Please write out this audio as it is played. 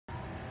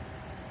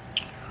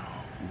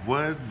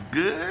What's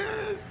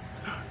good?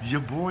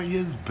 Your boy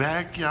is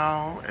back,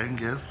 y'all. And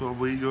guess what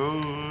we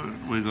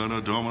got? We got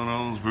a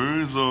Domino's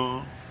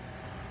Pizza.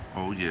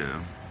 Oh,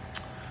 yeah.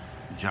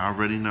 Y'all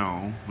already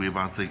know we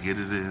about to get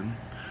it in.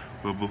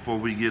 But before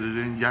we get it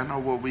in, y'all know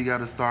what we got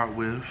to start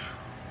with.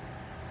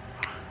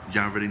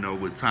 Y'all already know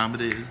what time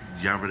it is.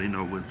 Y'all already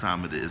know what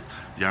time it is.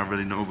 Y'all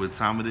already know what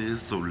time it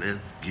is. So let's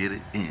get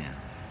it in.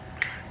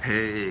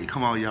 Hey,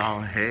 come on,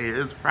 y'all. Hey,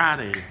 it's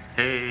Friday.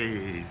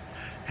 Hey,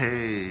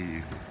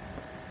 hey.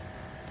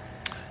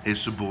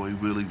 It's your boy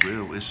Willy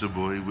Will. It's your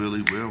boy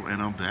Willy Will,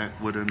 and I'm back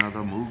with another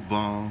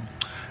mukbang.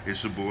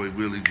 It's your boy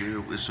Willy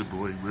Will. It's your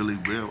boy Willy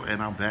Will,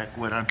 and I'm back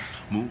with a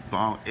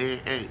mukbang. Hey,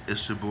 hey.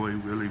 It's your boy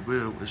Willy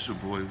Will. It's your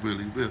boy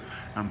Willy Will.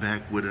 I'm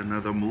back with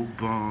another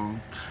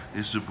mukbang.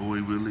 It's your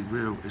boy Willy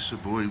Will. It's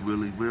your boy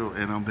Willy Will,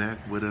 and I'm back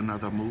with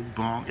another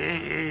mukbang. Hey,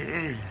 hey,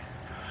 hey.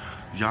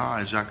 Y'all,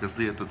 as y'all can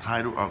see at the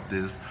title of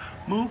this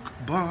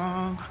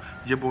mukbang,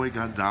 your boy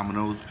got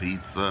Domino's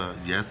Pizza.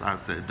 Yes, I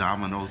said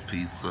Domino's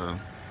Pizza.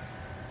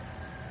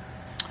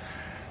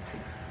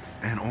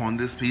 And on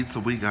this pizza,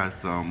 we got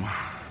some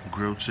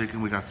grilled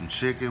chicken, we got some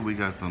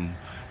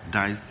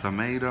diced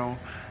tomato,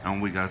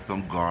 and we got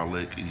some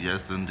garlic.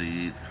 Yes,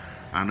 indeed.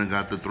 I done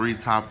got the 3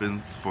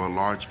 toppings for a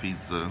large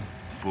pizza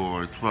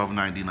for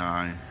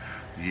 $12.99.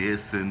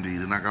 Yes,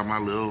 indeed. And I got my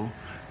little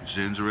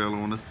ginger ale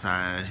on the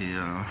side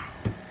here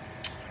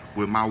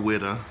with my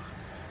witter.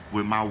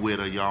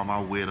 Y'all,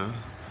 my witter.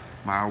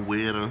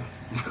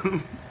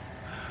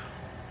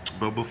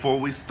 But before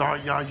we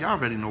start, y'all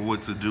already know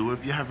what to do.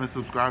 If you haven't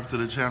subscribed to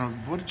the channel,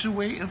 what are you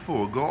waiting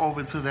for? Go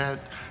over to that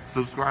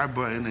subscribe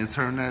button and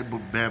turn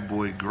that bad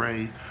boy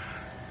gray.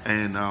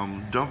 And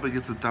don't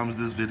forget to thumbs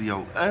this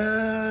video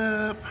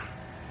up.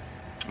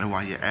 And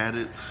while you're at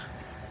it,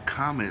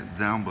 comment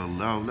down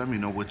below. Let me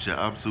know what you're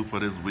up to for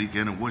this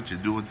weekend and what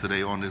you're doing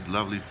today on this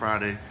lovely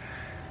Friday.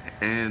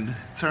 And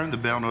turn the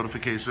bell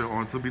notification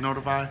on to be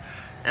notified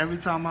every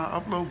time I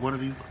upload one of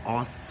these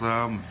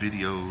awesome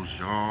videos,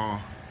 y'all.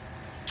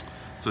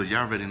 So y'all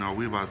already know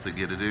we about to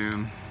get it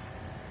in.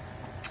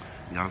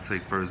 Y'all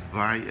take first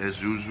bite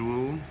as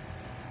usual.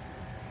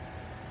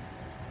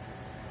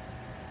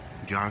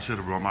 Y'all should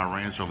have brought my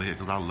ranch over here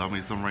because I love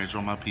me some ranch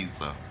on my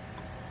pizza.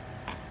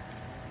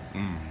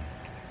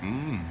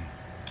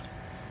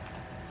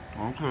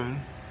 Okay.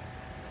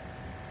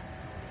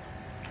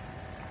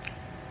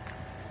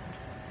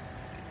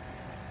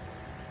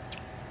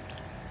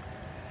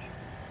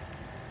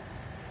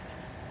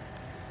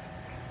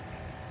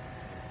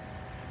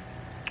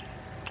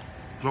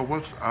 So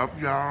what's up,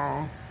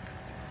 y'all?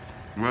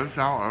 What's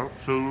y'all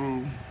up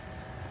to?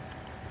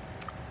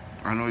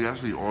 I know y'all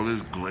see all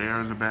this glare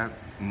in the back.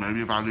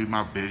 Maybe if I leave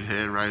my big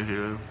head right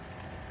here,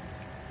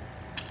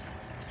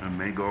 it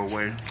may go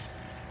away.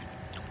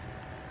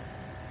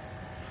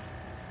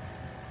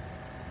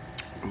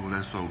 Oh,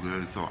 that's so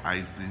good, so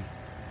icy.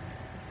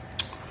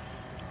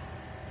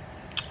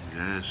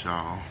 Yes,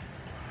 y'all.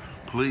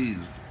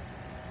 Please,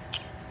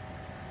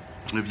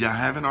 if y'all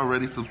haven't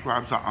already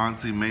subscribed to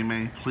Auntie May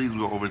May, please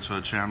go over to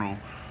her channel.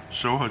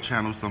 Show her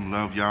channel some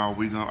love, y'all.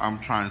 I'm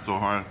trying so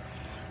hard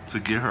to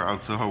get her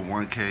up to her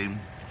 1K.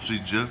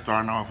 She's just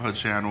starting off her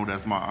channel.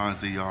 That's my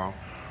auntie, y'all.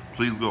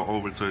 Please go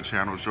over to her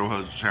channel. Show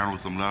her channel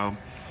some love.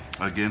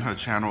 Again, her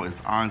channel is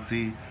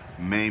Auntie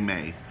May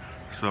May.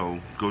 So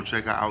go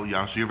check her out,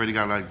 y'all. She already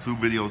got like 2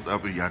 videos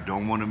up, and y'all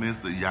don't want to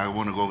miss it. Y'all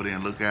want to go over there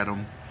and look at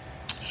them.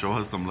 Show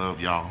her some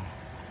love, y'all.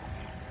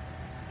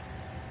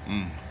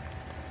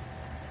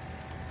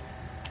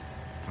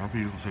 That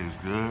pizza tastes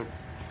good.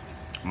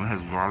 And it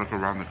has garlic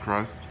around the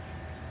crust.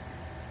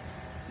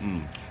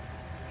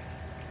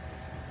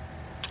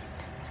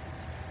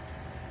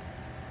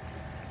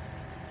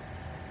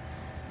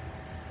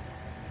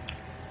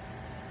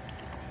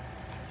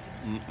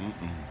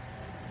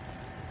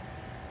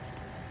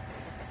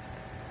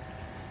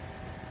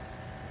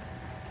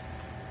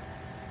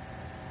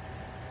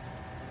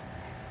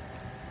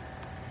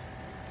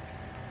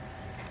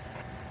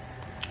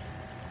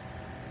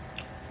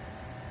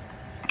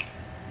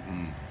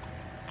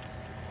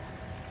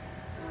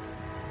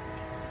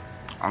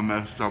 I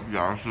messed up,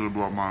 y'all. I should have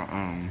brought my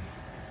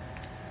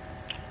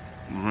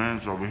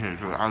ranch over here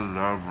because I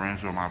love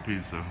ranch on my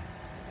pizza.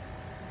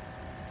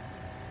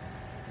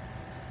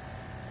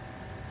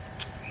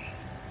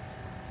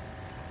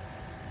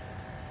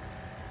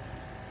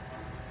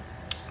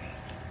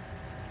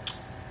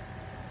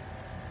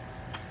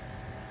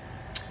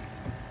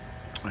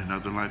 Ain't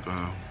nothing like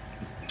a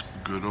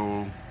good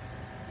old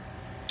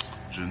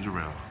ginger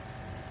ale.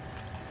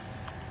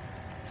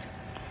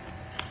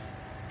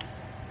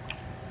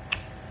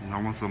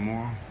 Y'all want some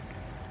more?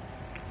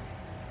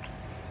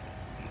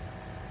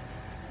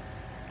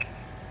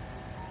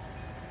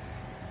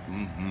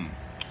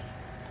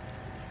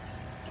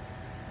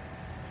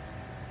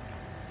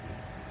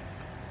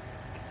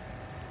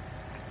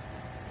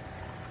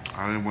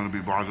 I didn't want to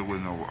be bothered with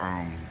no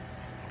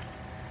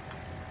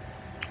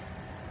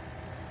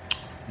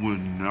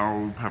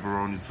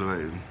pepperoni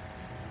today.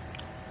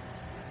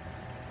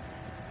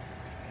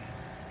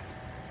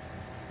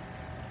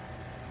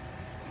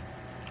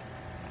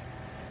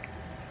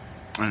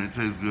 And it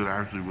tastes good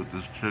actually with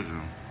this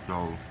chicken.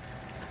 So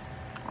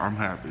I'm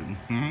happy.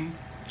 Mm.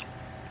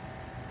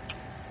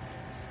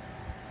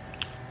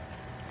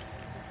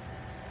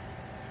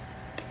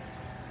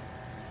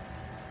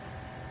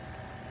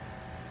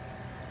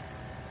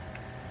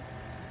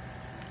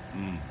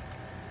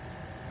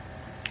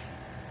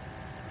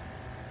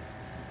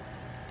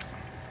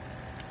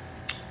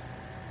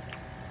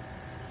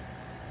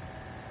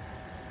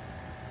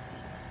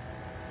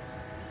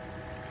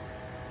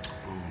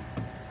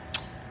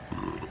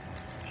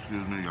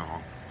 Excuse me,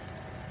 y'all.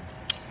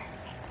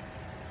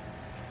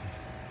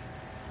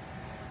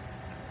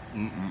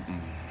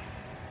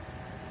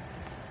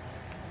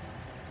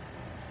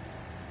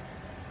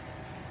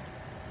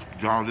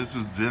 Y'all, this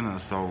is dinner,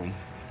 so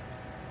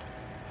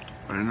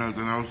ain't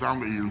nothing else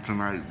I'm eating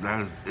tonight.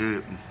 That is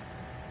it.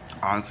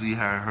 Auntie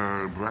had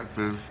her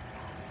breakfast,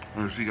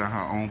 and she got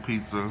her own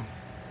pizza.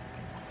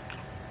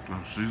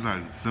 She's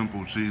like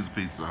simple cheese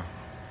pizza.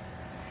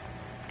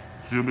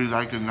 She'll be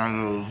liking none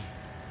of those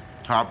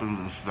toppings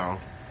and stuff.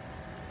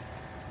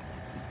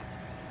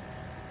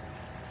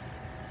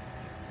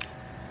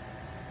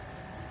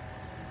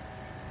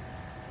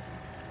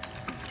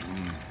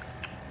 Mm.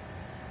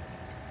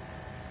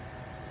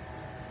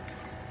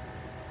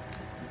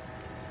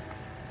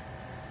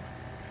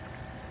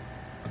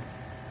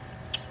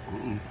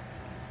 Ooh.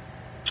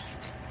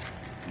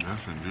 Yes,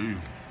 indeed.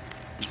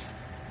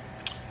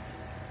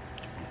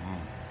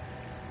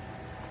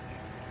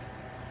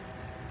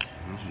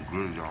 This is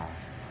good, y'all.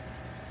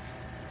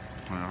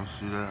 Can y'all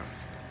see that?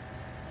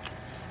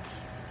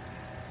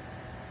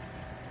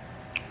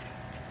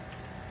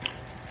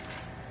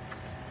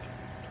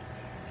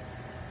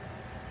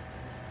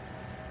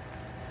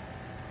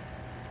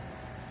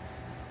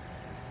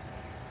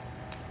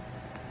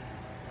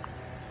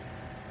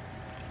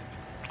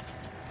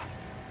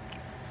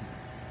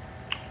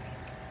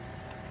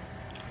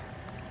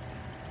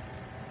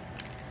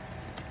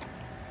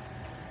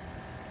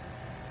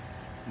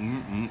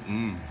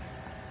 Mm-mm-mm.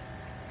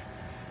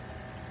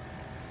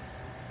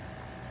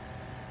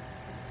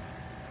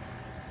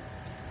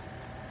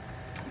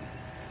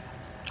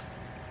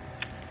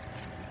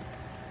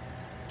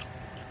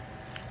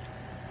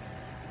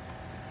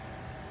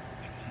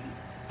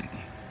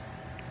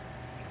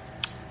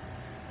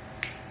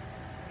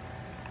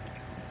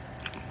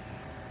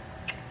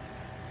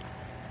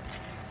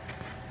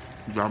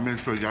 Y'all make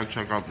sure y'all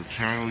check out the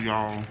channel,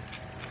 y'all.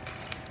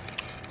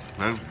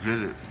 Let's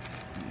get it.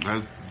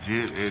 Let's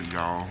get it,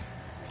 y'all.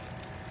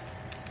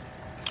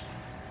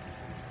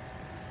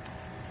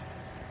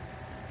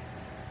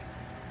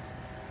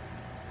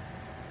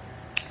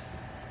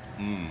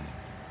 Mm.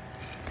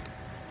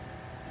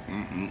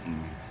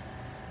 Mm-mm-mm.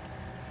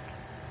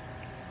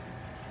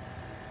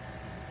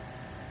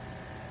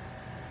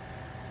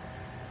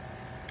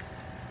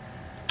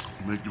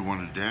 Make you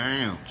want to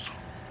dance.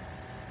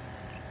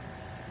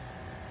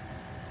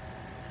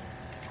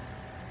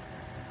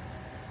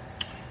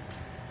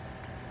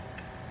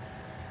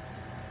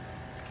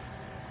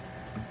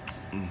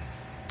 Mm.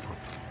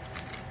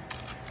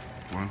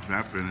 Once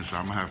that finishes,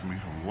 I'm gonna have me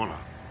some water.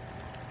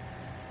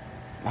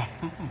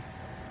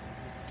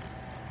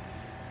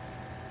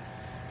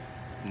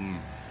 Mm.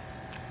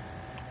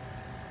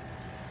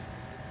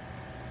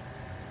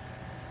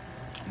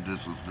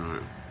 This is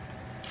good.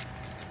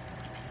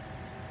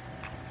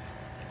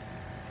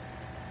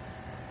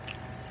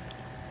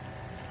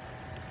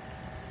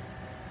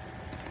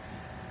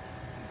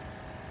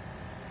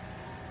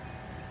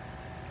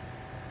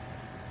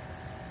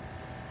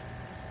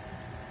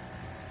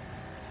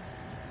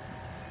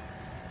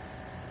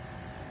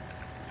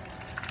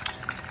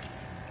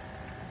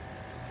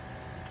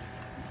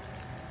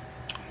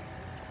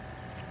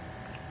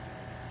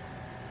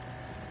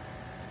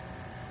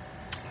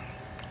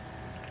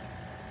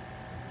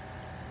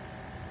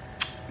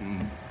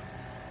 Mm.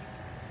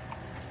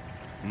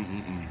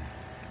 Mm-mm-mm.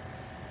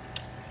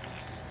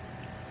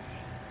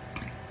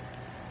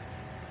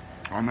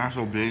 I'm not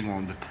so big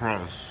on the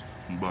crust,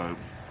 but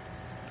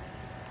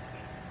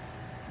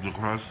the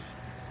crust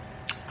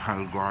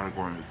has garlic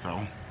on it,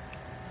 so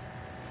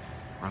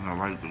and I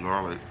like the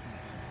garlic.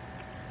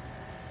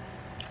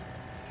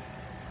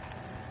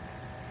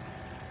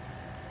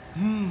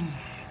 Hmm.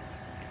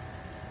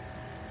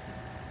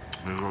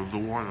 There goes the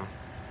water.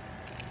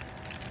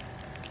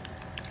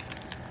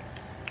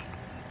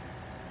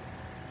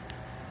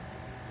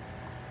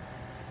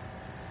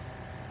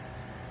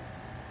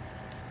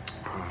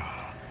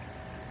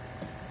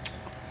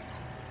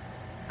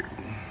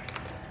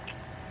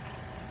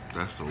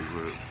 That's so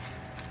good.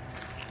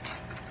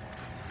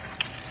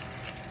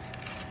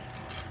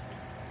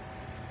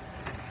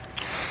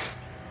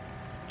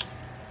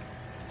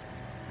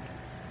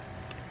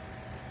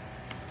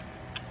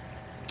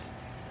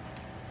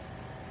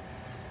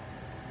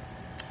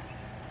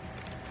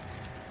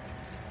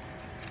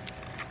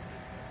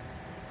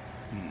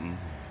 Mm-mm.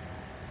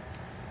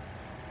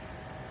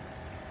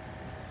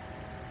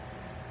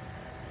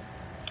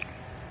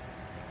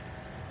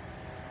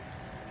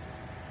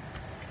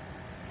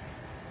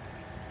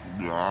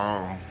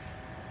 Yeah.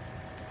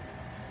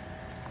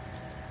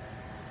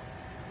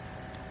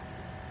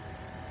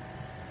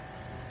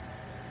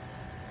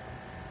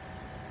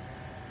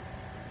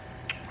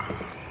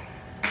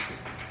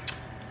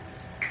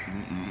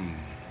 Mm-mm.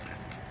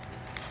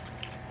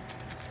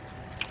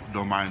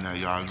 Don't mind that,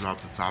 y'all. I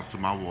dropped the top to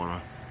my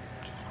water.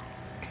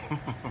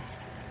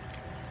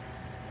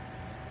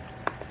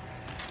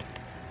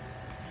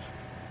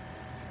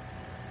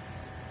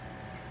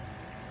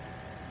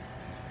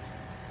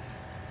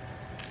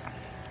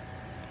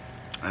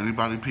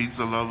 Anybody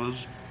pizza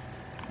lovers?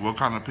 What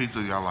kind of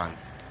pizza y'all like?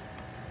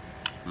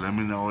 Let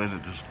me know in the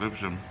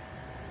description.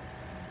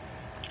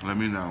 Let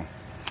me know.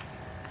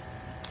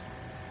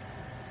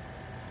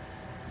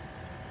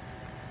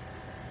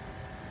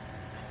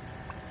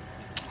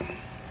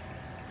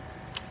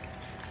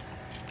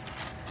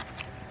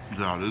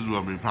 Y'all, this is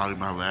gonna be probably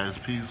my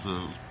last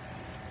pizza.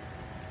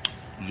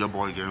 Your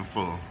boy getting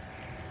full.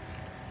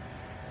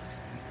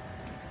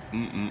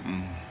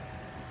 Mm-mm-mm.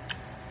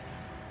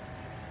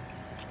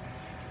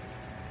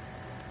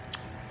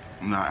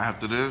 Now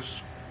after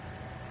this,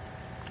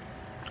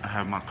 I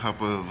have my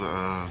cup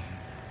of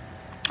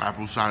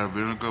apple cider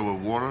vinegar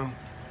with water,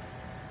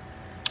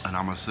 and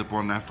I'm gonna sip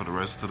on that for the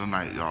rest of the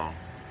night, y'all.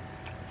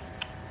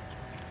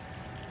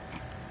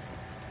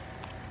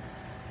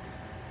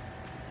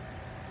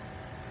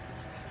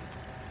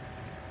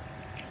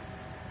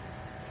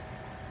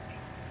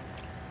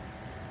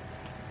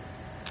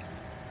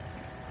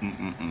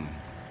 Mm-mm-mm.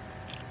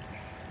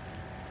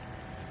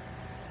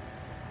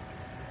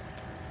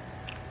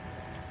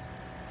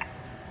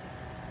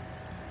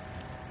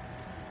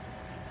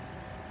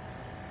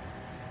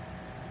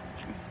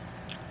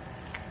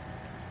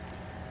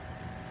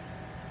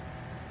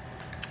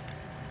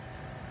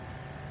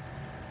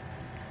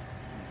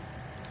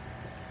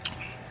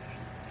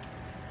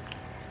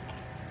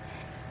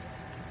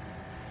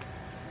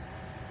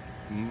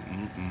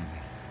 Mm-mm-mm.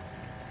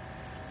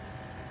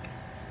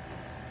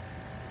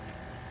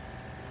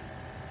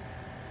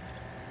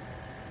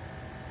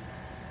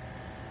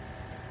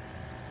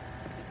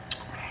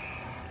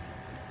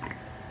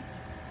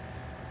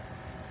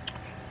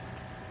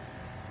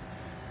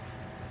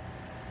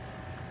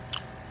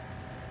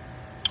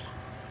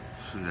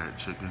 See that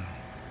chicken?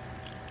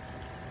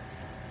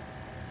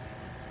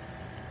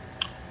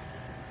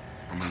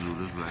 I'm gonna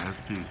do this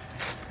last piece.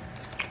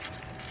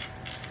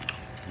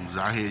 Cause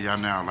I hear y'all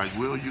now like,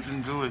 Will, you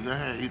can do it. Go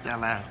ahead, eat that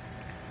last.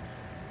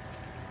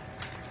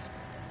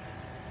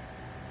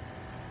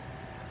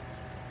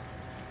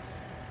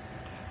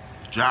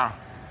 Ja.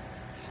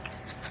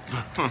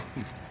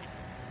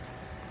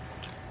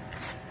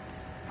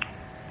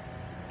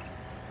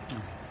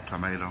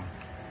 Tomato.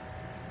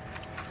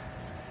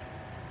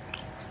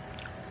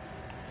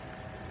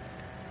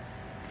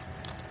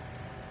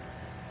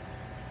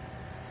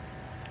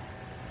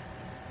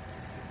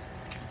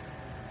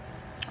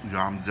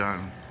 Y'all, I'm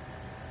done.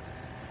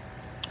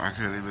 I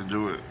can't even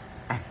do it.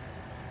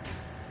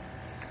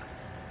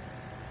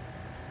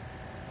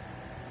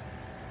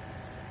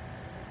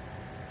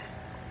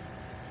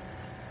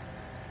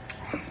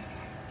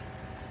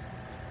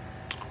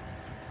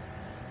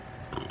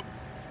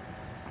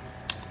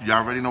 Y'all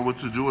already know what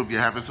to do. If you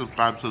haven't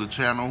subscribed to the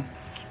channel,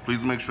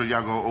 please make sure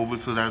y'all go over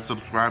to that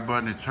subscribe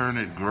button and turn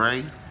it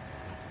gray.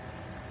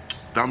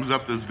 Thumbs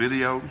up this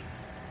video.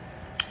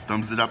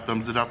 Thumbs it up,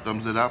 thumbs it up,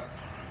 thumbs it up.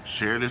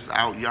 Share this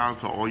out, y'all,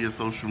 to all your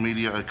social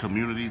media and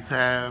community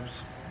tabs.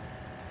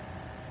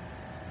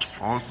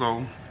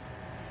 Also,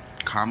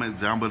 comment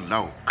down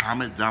below.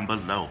 Comment down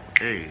below.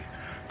 Hey.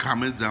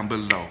 Comment down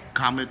below.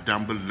 Comment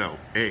down below.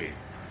 Hey.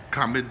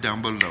 Comment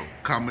down below.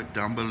 Comment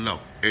down below.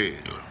 Hey.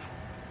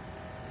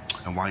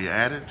 And while you're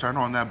at it, turn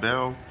on that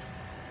bell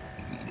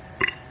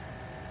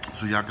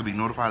so y'all can be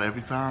notified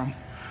every time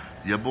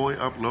your boy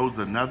uploads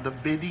another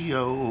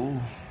video.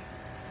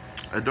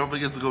 And don't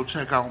forget to go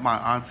check out my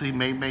Auntie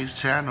May May's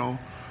channel.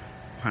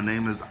 Her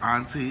name is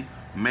Auntie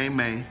May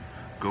May.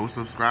 Go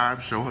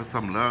subscribe, show her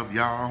some love,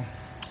 y'all.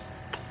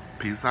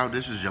 Peace out.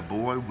 This is your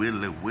boy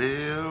Willy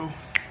Will.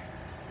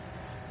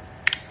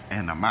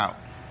 And I'm out.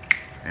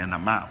 And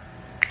I'm out.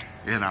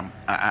 And I'm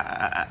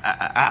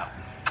out.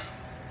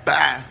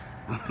 Bye.